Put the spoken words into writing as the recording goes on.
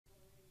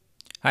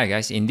Hi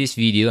guys, in this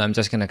video, I'm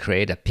just gonna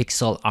create a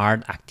pixel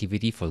art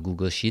activity for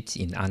Google Sheets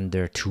in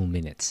under 2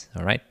 minutes.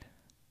 All right,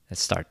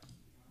 let's start.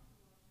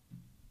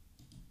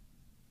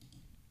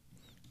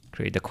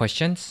 Create the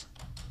questions.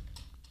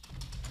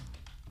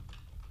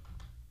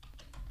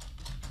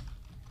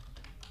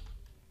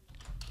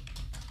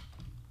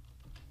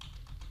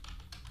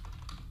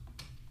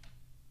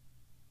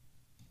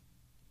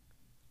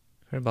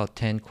 For about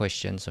 10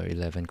 questions or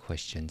 11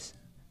 questions.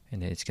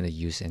 And then it's gonna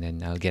use, and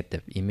then I'll get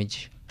the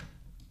image.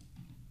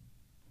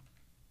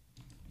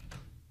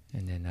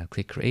 And then I'll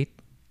click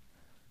create.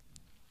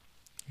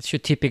 It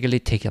should typically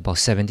take about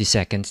 70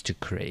 seconds to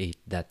create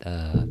that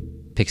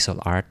pixel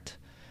art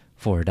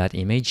for that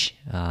image.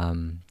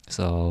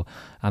 So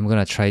I'm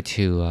gonna try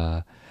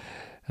to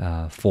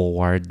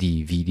forward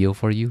the video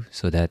for you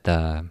so that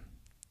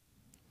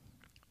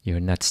you're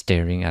not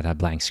staring at a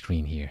blank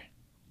screen here.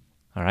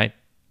 All right,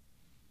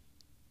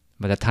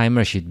 but the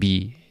timer should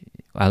be,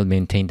 I'll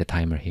maintain the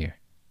timer here.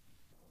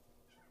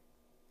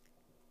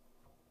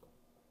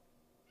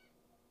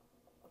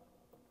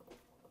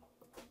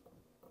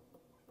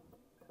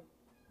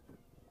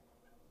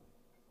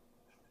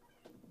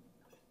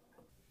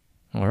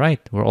 All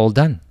right, we're all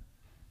done.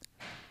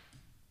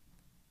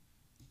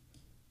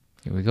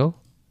 Here we go.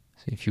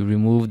 So if you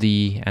remove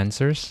the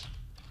answers,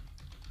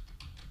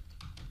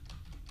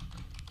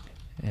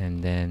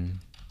 and then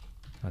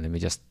let me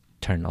just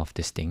turn off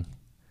this thing,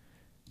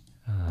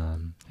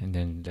 and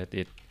then let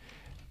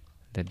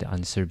the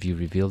answer be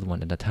revealed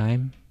one at a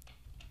time.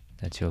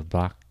 That's your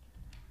block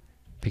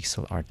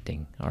pixel art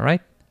thing. All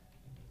right.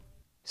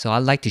 So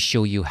I'd like to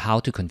show you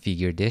how to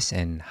configure this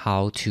and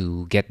how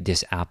to get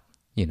this app,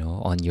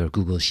 on your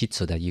Google Sheet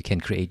so that you can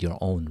create your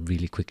own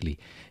really quickly.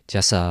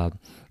 Just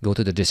go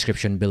to the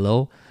description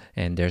below,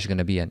 and there's going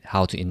to be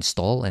how to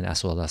install and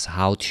as well as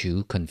how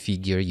to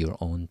configure your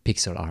own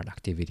pixel art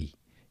activity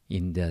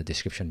in the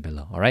description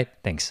below. All right,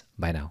 thanks.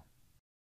 Bye now.